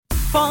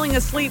Falling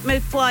asleep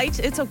mid-flight,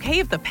 it's okay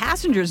if the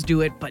passengers do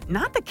it, but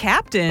not the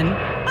captain.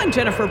 I'm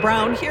Jennifer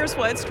Brown. Here's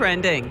what's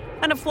trending.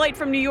 On a flight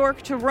from New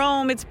York to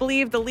Rome, it's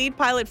believed the lead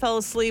pilot fell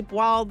asleep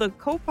while the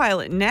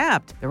co-pilot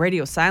napped. The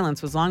radio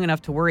silence was long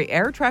enough to worry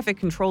air traffic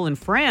control in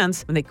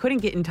France. When they couldn't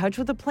get in touch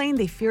with the plane,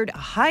 they feared a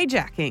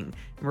hijacking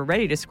and were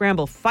ready to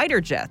scramble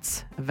fighter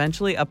jets.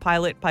 Eventually, a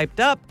pilot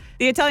piped up.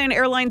 The Italian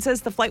airline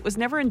says the flight was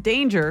never in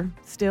danger.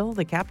 Still,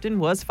 the captain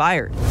was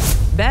fired.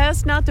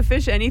 Best not to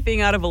fish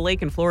anything out of a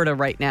lake in Florida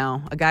right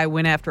now. A guy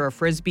went after a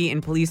frisbee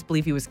and police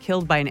believe he was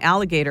killed by an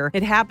alligator.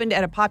 It happened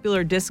at a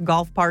popular disc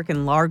golf park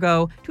in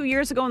Largo. 2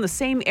 years ago in the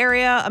same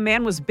area, a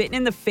man was bitten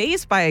in the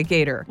face by a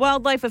gator.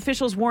 Wildlife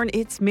officials warn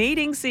it's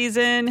mating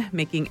season,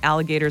 making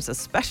alligators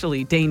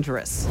especially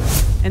dangerous.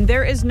 And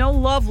there is no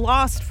love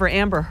lost for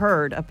Amber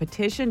Heard. A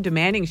petition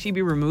demanding she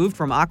be removed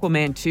from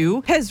Aquaman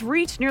 2 has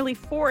reached nearly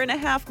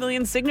 4.5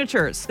 million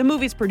signatures. The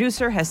movie's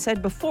producer has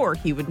said before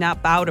he would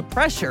not bow to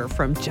pressure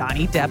from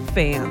Johnny Depp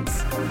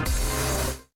fans.